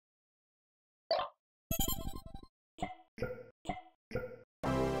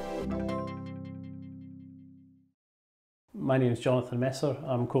My name is Jonathan Messer.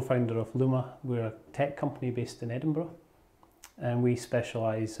 I'm co-founder of Luma. We're a tech company based in Edinburgh, and we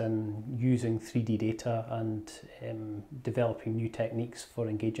specialise in using 3D data and developing new techniques for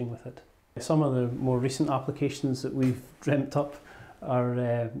engaging with it. Some of the more recent applications that we've dreamt up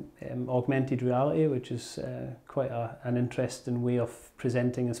are augmented reality, which is quite an interesting way of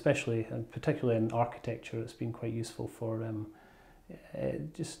presenting, especially and particularly in architecture. It's been quite useful for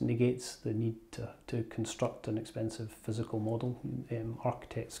it just negates the need to construct an expensive physical model.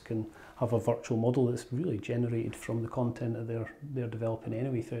 Architects can have a virtual model that's really generated from the content that they're developing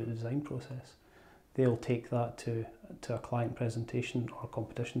anyway throughout the design process. They'll take that to a client presentation or a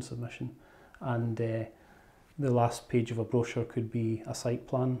competition submission, and the last page of a brochure could be a site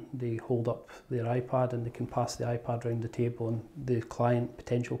plan. They hold up their iPad and they can pass the iPad around the table, and the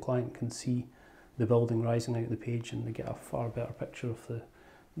potential client can see the building rising out of the page, and they get a far better picture of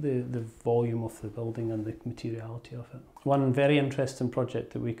the volume of the building and the materiality of it. One very interesting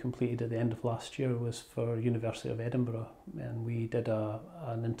project that we completed at the end of last year was for University of Edinburgh, and we did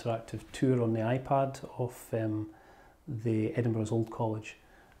an interactive tour on the iPad of the Edinburgh's Old College,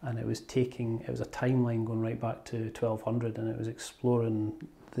 and it was a timeline going right back to 1200, and it was exploring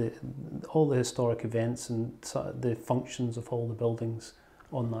all the historic events and the functions of all the buildings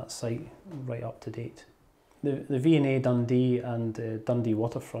on that site right up to date. The V&A Dundee and Dundee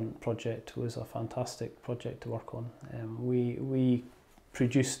Waterfront project was a fantastic project to work on. We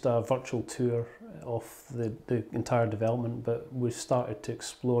produced a virtual tour of the entire development, but we started to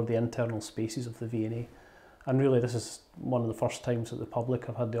explore the internal spaces of the V&A. And really this is one of the first times that the public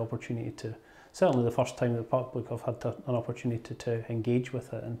have had the opportunity to, certainly the first time the public have had an opportunity to engage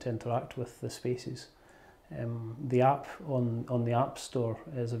with it and to interact with the spaces. The app on the App Store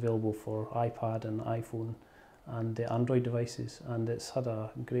is available for iPad and iPhone and Android devices, and it's had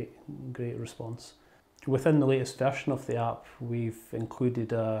a great response. Within the latest version of the app, we've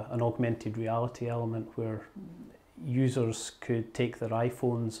included an augmented reality element where users could take their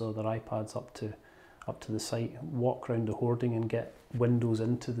iPhones or their iPads up to the site, walk around the hoarding and get windows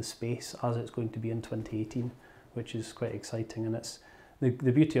into the space as it's going to be in 2018, which is quite exciting. And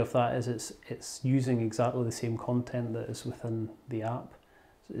the beauty of that is it's using exactly the same content that is within the app.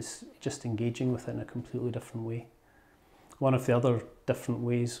 So it's just engaging with it in a completely different way. One of the other different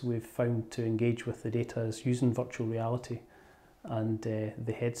ways we've found to engage with the data is using virtual reality and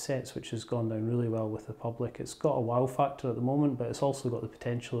the headsets, which has gone down really well with the public. It's got a wow factor at the moment, but it's also got the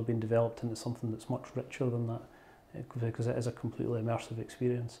potential of being developed into something that's much richer than that, because it is a completely immersive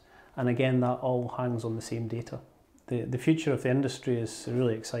experience. And again, that all hangs on the same data. The future of the industry is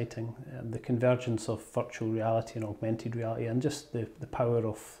really exciting. The convergence of virtual reality and augmented reality, and just the power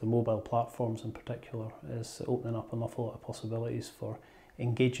of the mobile platforms in particular, is opening up an awful lot of possibilities for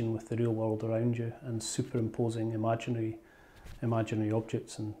engaging with the real world around you and superimposing imaginary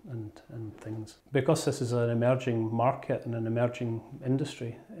objects and things. Because this is an emerging market and an emerging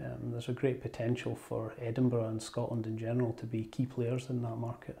industry, there's a great potential for Edinburgh and Scotland in general to be key players in that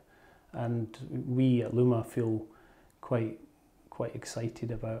market. And we at Luma feel quite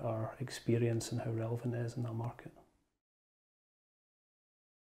excited about our experience and how relevant it is in that market.